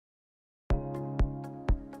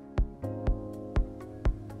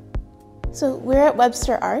So we're at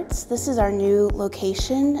Webster Arts. This is our new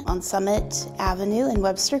location on Summit Avenue in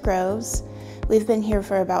Webster Groves. We've been here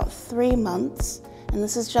for about 3 months, and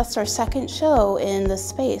this is just our second show in this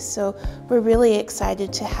space. So we're really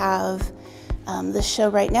excited to have this show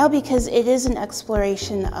right now because it is an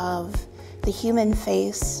exploration of the human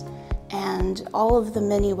face and all of the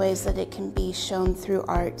many ways that it can be shown through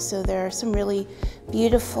art. So there are some really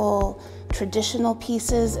beautiful traditional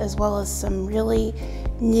pieces as well as some really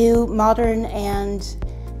new, modern, and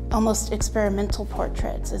almost experimental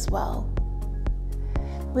portraits as well.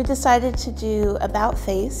 We decided to do About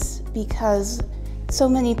Face because so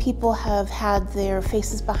many people have had their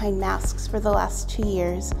faces behind masks for the last 2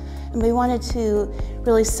 years, and we wanted to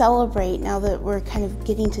really celebrate now that we're kind of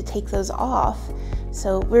getting to take those off.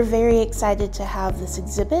 So we're very excited to have this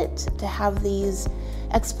exhibit, to have these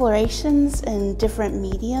explorations in different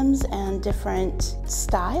mediums and different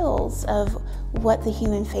styles of what the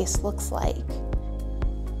human face looks like.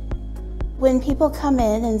 When people come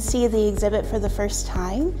in and see the exhibit for the first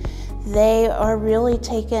time, they are really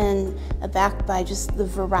taken aback by just the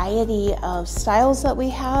variety of styles that we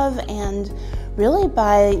have and really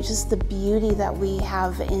by just the beauty that we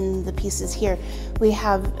have in the pieces here. We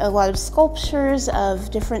have a lot of sculptures of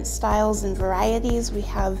different styles and varieties. We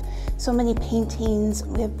have so many paintings.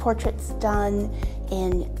 We have portraits done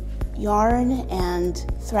in yarn and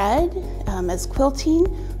thread as quilting.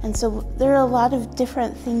 And so there are a lot of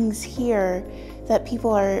different things here that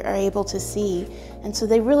people are able to see. And so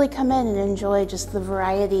they really come in and enjoy just the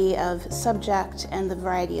variety of subject and the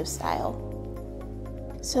variety of style.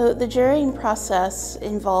 So the jurying process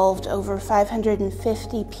involved over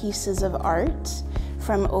 550 pieces of art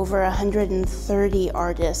from over 130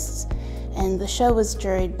 artists. And the show was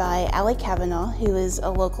juried by Allie Kavanaugh, who is a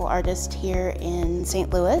local artist here in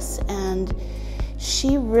St. Louis. And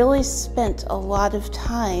she really spent a lot of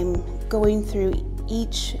time going through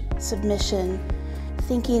each submission,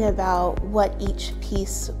 thinking about what each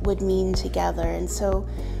piece would mean together. And so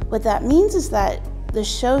what that means is that the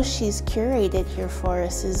show she's curated here for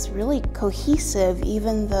us is really cohesive,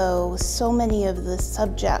 even though so many of the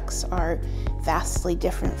subjects are vastly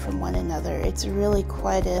different from one another. It's really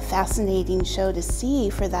quite a fascinating show to see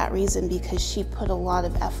for that reason, because she put a lot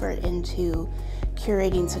of effort into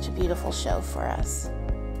curating such a beautiful show for us.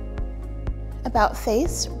 About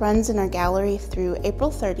Face runs in our gallery through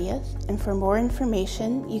April 30th, and for more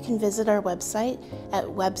information, you can visit our website at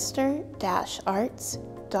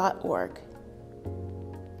webster-arts.org.